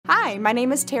Hi, my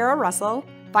name is Tara Russell,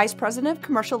 Vice President of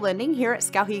Commercial Lending here at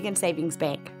Skowhegan Savings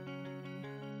Bank.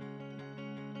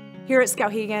 Here at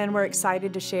Skowhegan, we're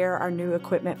excited to share our new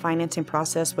equipment financing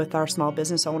process with our small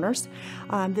business owners.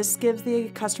 This gives the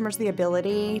customers the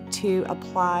ability to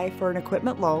apply for an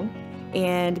equipment loan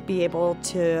and be able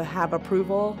to have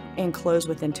approval and close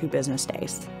within 2 business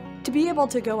days. To be able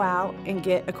to go out and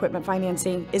get equipment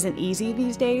financing isn't easy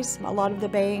these days. A lot of the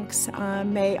banks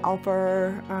may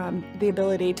offer the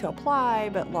ability to apply,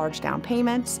 but large down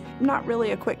payments, not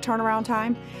really a quick turnaround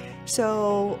time.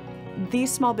 So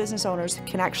these small business owners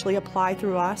can actually apply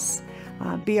through us,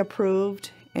 be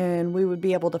approved, and we would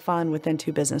be able to fund within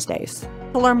 2 business days.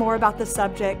 To learn more about this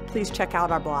subject, please check out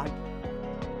our blog.